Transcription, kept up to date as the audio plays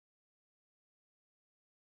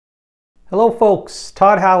Hello folks,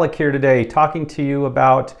 Todd Halleck here today talking to you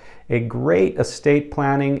about a great estate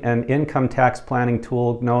planning and income tax planning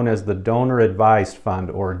tool known as the Donor Advised Fund,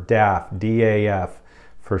 or DAF, D-A-F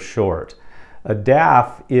for short. A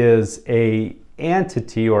DAF is an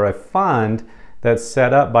entity or a fund that's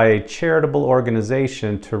set up by a charitable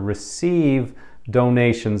organization to receive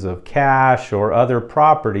donations of cash or other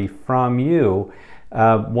property from you.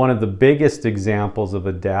 One of the biggest examples of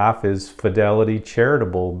a DAF is Fidelity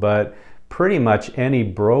Charitable, but pretty much any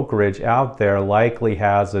brokerage out there likely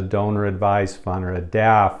has a donor advised fund or a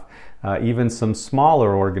DAF. Even some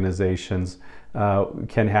smaller organizations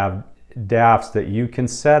can have DAFs that you can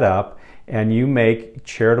set up, and you make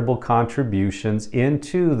charitable contributions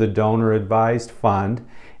into the donor advised fund,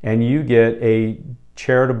 and you get a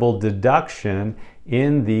charitable deduction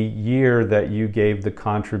in the year that you gave the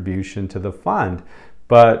contribution to the fund.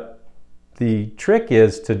 But the trick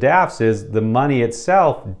is to DAFs is the money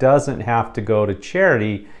itself doesn't have to go to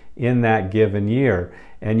charity in that given year.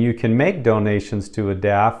 And you can make donations to a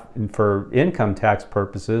DAF for income tax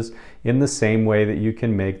purposes in the same way that you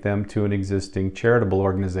can make them to an existing charitable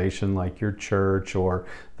organization like your church or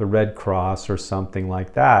the Red Cross or something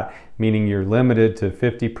like that, meaning you're limited to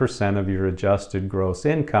 50% of your adjusted gross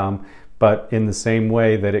income. But in the same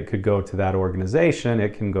way that it could go to that organization,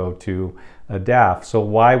 it can go to a DAF. So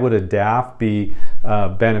why would a DAF be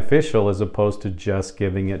beneficial as opposed to just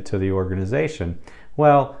giving it to the organization?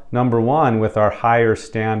 Well, number one, with our higher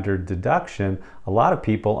standard deduction, a lot of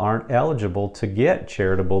people aren't eligible to get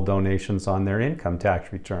charitable donations on their income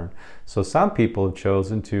tax return. So some people have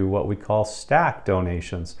chosen to what we call stack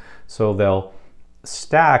donations. So they'll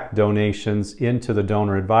stack donations into the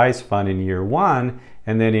donor advised fund in year one,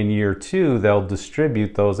 and then in year two they'll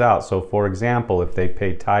distribute those out. So for example, if they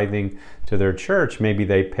pay tithing to their church, maybe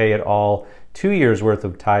they pay it all 2 years worth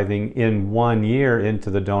of tithing in 1 year into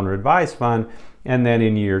the donor advised fund, and then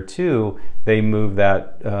in year two they move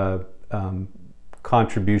that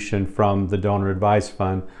contribution from the donor advised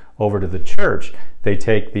fund over to the church. They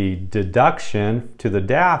take the deduction to the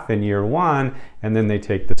DAF in year one, and then they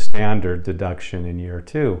take the standard deduction in year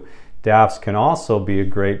two. DAFs can also be a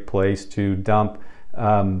great place to dump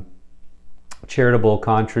charitable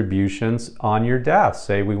contributions on your DAF.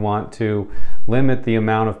 Say we want to limit the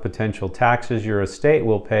amount of potential taxes your estate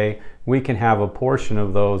will pay, we can have a portion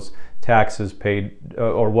of those taxes paid,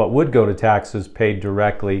 or what would go to taxes, paid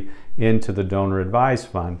directly into the donor advised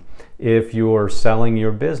fund. If you're selling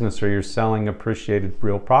your business or you're selling appreciated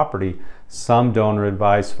real property, some donor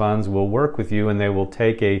advised funds will work with you and they will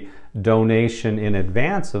take a donation in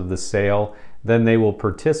advance of the sale. Then they will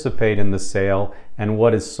participate in the sale, and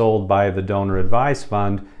what is sold by the donor advised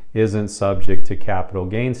fund isn't subject to capital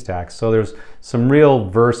gains tax. So there's some real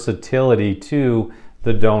versatility to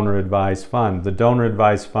the donor advised fund. The donor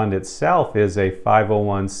advised fund itself is a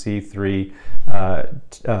 501c3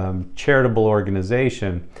 charitable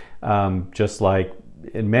organization, just like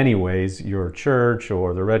in many ways your church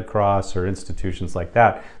or the Red Cross or institutions like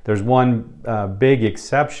that. There's one big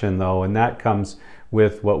exception though, and that comes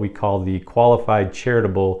with what we call the qualified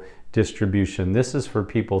charitable distribution. This is for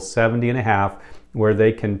people 70 and a half, where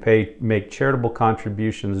they can make charitable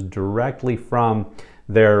contributions directly from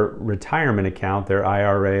their retirement account, their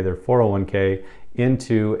IRA, their 401k,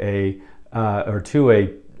 into an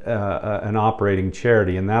operating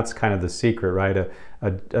charity. And that's kind of the secret, right?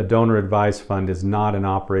 A donor advised fund is not an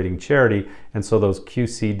operating charity, and so those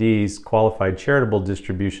QCDs, qualified charitable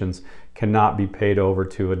distributions, cannot be paid over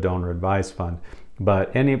to a donor advised fund.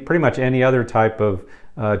 But pretty much any other type of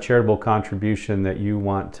charitable contribution that you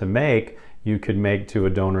want to make, you could make to a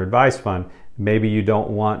donor advised fund. Maybe you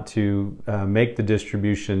don't want to make the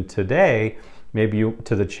distribution today, maybe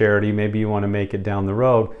to the charity, maybe you want to make it down the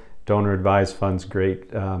road. Donor advised fund's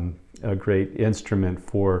a great instrument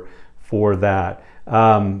for that.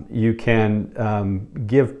 You can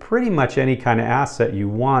give pretty much any kind of asset you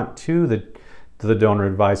want to the donor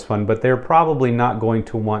advised fund, but they're probably not going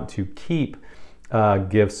to want to keep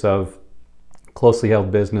gifts of closely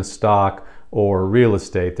held business stock or real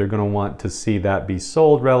estate. They're going to want to see that be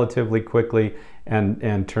sold relatively quickly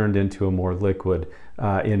and turned into a more liquid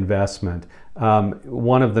investment.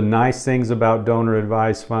 One of the nice things about donor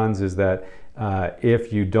advised funds is that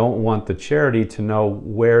if you don't want the charity to know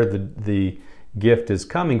where the gift is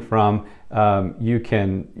coming from, you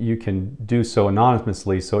can do so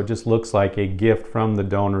anonymously, so it just looks like a gift from the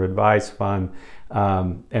donor advised fund,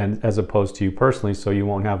 and as opposed to you personally, so you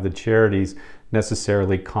won't have the charities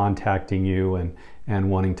necessarily contacting you and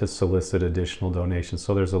wanting to solicit additional donations.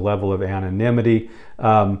 So there's a level of anonymity.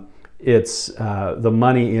 it's the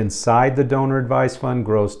money inside the donor advised fund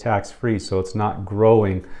grows tax-free, so it's not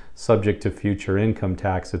growing subject to future income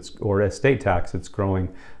tax or estate tax. It's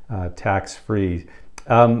growing tax-free.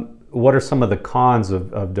 What are some of the cons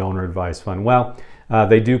of donor advised fund? Well,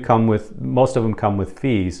 they do come with, most of them come with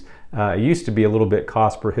fees. It used to be a little bit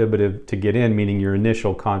cost prohibitive to get in, meaning your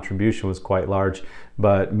initial contribution was quite large,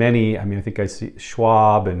 but many, I mean, I think I see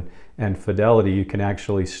Schwab and Fidelity, you can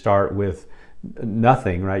actually start with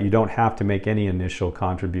nothing, right? You don't have to make any initial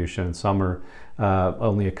contribution. Some are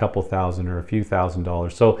only a couple thousand or a few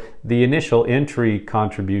 $1,000s. So the initial entry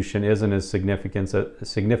contribution isn't as significant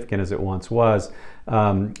as it once was.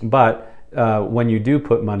 But when you do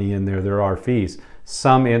put money in there, there are fees.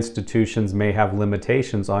 Some institutions may have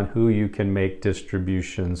limitations on who you can make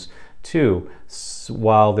distributions to.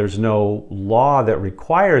 While there's no law that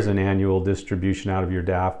requires an annual distribution out of your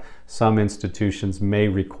DAF, some institutions may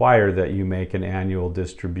require that you make an annual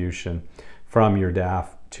distribution from your DAF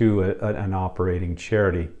to an operating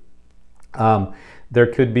charity. There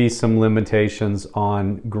could be some limitations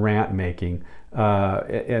on grant making.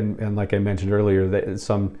 And like I mentioned earlier, that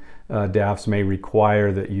some DAFs may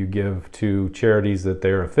require that you give to charities that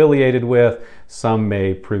they're affiliated with. Some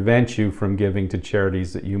may prevent you from giving to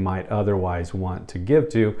charities that you might otherwise want to give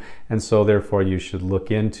to. And so therefore you should look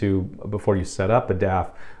into, before you set up a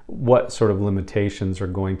DAF, what sort of limitations are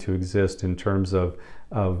going to exist in terms of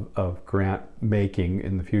grant making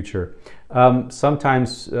in the future.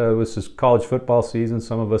 Sometimes this is college football season.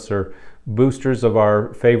 Some of us are boosters of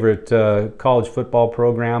our favorite college football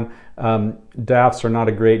program. DAFs are not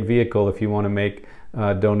a great vehicle if you want to make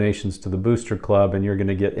donations to the booster club and you're going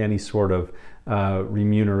to get any sort of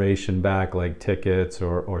remuneration back, like tickets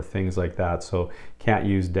or things like that. So can't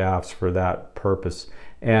use DAFs for that purpose.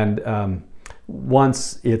 And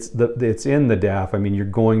once it's in the DAF, I mean, you're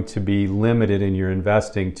going to be limited in your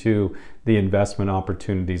investing to the investment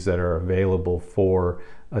opportunities that are available for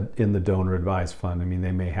in the donor advised fund. I mean,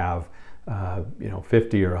 they may have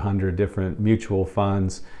 50 or 100 different mutual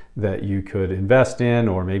funds that you could invest in,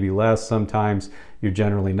 or maybe less. Sometimes you're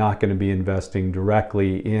generally not going to be investing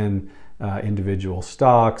directly in individual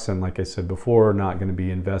stocks, and like I said before, not going to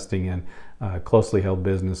be investing in closely held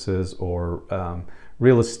businesses or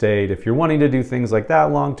real estate. If you're wanting to do things like that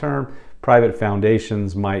long term, private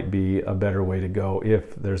foundations might be a better way to go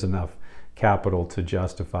if there's enough capital to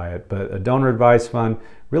justify it. But a donor advised fund,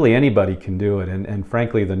 really anybody can do it. And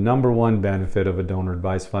frankly, the number one benefit of a donor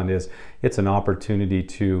advised fund is it's an opportunity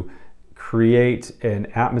to create an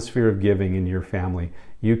atmosphere of giving in your family.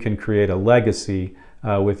 You can create a legacy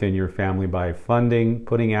within your family by funding,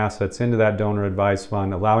 putting assets into that donor advised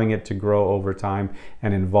fund, allowing it to grow over time,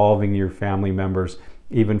 and involving your family members,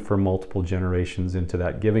 even for multiple generations, into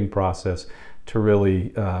that giving process to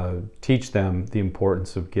really teach them the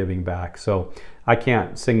importance of giving back. So I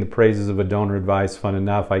can't sing the praises of a donor advised fund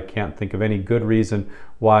enough. I can't think of any good reason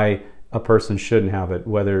why a person shouldn't have it,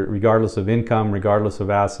 whether regardless of income, regardless of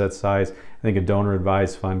asset size. I think a donor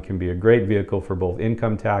advised fund can be a great vehicle for both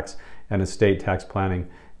income tax and estate tax planning.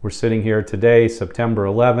 We're sitting here today, September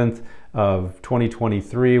 11th of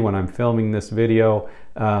 2023, when I'm filming this video.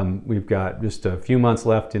 We've got just a few months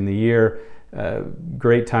left in the year.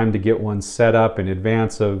 Great time to get one set up in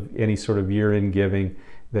advance of any sort of year-end giving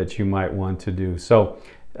that you might want to do. So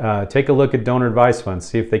take a look at donor advised funds,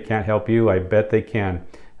 see if they can't help you. I bet they can.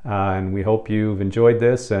 And we hope you've enjoyed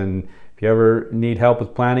this. And if you ever need help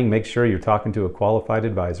with planning, make sure you're talking to a qualified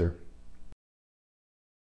advisor.